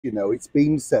You know, it's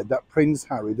been said that Prince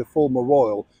Harry, the former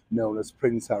royal, known as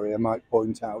Prince Harry, I might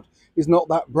point out, is not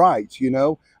that bright, you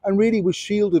know, and really was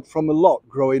shielded from a lot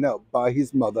growing up by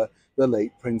his mother, the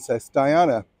late Princess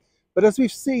Diana. But as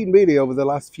we've seen really over the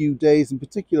last few days, in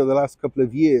particular the last couple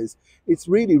of years, it's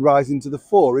really rising to the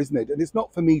fore, isn't it? And it's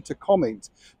not for me to comment.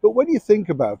 But when you think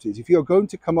about it, if you're going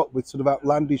to come up with sort of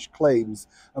outlandish claims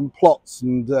and plots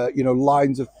and,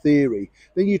 lines of theory,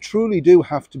 then you truly do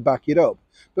have to back it up.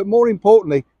 But more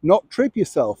importantly, not trip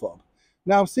yourself up.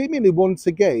 Now, seemingly once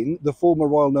again, the former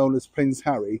royal known as Prince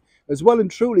Harry has well and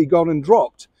truly gone and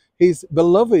dropped his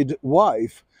beloved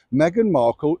wife, Meghan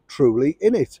Markle, truly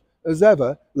in it. As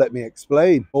ever, let me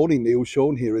explain. Morning, Neil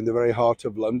Sean here in the very heart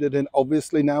of London, and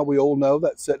obviously now we all know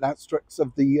that certain aspects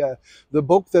of the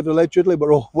book that allegedly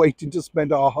we're all waiting to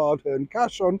spend our hard-earned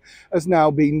cash on has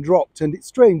now been dropped. And it's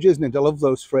strange, isn't it? I love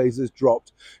those phrases,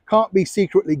 dropped. Can't be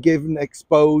secretly given,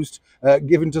 exposed,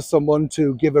 given to someone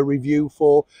to give a review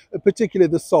for,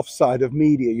 particularly the soft side of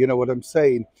media, you know what I'm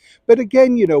saying? But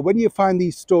again, you know, when you find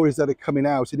these stories that are coming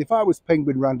out, and if I was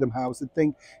Penguin Random House, I'd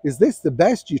think, is this the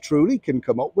best you truly can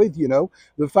come up with? You know,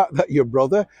 the fact that your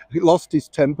brother lost his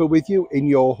temper with you in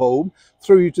your home,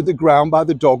 threw you to the ground by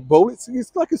the dog bowl. It's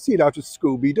like a scene out of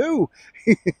Scooby-Doo.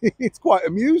 It's quite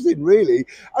amusing, really.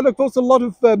 And of course, a lot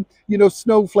of,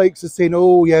 snowflakes are saying,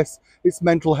 oh, yes, it's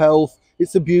mental health,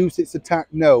 it's abuse, it's attack.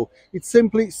 No, it's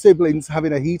simply siblings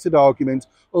having a heated argument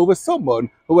over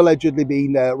someone who allegedly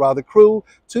been rather cruel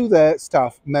to their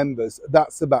staff members.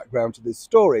 That's the background to this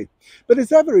story. But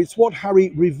as ever, it's what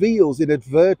Harry reveals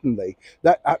inadvertently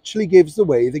that actually gives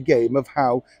away the game of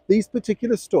how these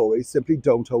particular stories simply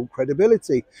don't hold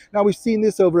credibility. Now, we've seen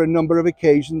this over a number of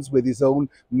occasions with his own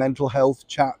mental health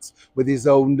chats, with his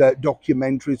own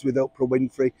documentaries with Oprah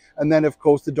Winfrey, and then, of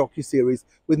course, the docuseries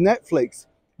with Netflix.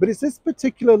 But it's this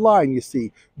particular line, you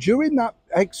see, during that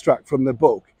extract from the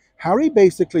book, Harry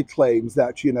basically claims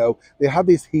that, you know, they had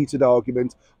this heated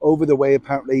argument over the way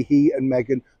apparently he and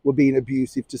Meghan were being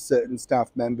abusive to certain staff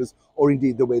members, or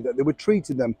indeed the way that they were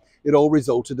treating them. It all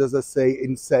resulted, as I say,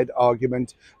 in said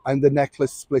argument, and the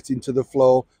necklace split into the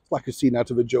floor. It's like a scene out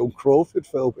of a Joan Crawford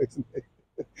film, isn't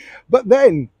it? But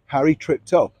then Harry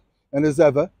tripped up, and as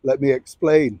ever, let me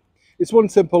explain. It's one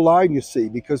simple line, you see,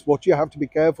 because what you have to be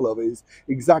careful of is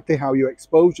exactly how you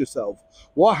expose yourself.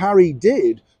 What Harry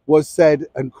did was said,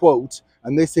 and quote,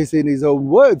 and this is in his own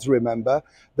words, remember,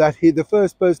 that the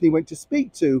first person he went to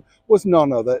speak to was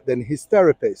none other than his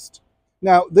therapist.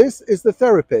 Now, this is the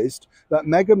therapist that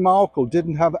Meghan Markle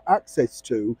didn't have access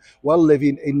to while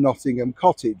living in Nottingham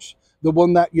Cottage. The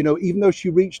one that, you know, even though she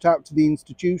reached out to the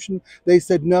institution, they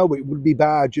said, no, it would be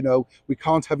bad, you know, we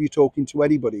can't have you talking to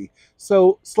anybody.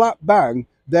 So slap bang,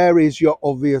 there is your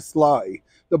obvious lie.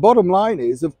 The bottom line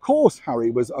is, of course,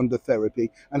 Harry was under therapy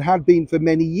and had been for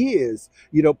many years,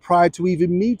 you know, prior to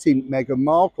even meeting Meghan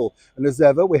Markle. And as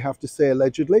ever, we have to say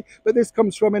allegedly, but this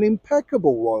comes from an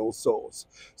impeccable royal source.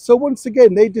 So once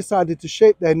again, they decided to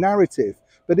shape their narrative.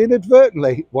 But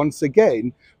inadvertently, once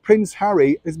again, Prince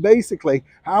Harry has basically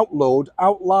outlawed,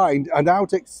 outlined and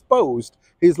out-exposed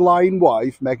his lying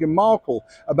wife, Meghan Markle,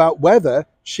 about whether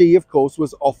she, of course,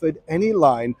 was offered any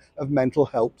line of mental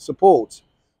health support.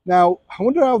 Now, I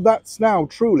wonder how that's now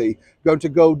truly going to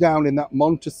go down in that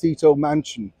Montecito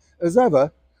mansion. As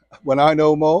ever, when I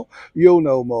know more, you'll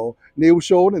know more. Neil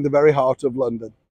Sean in the very heart of London.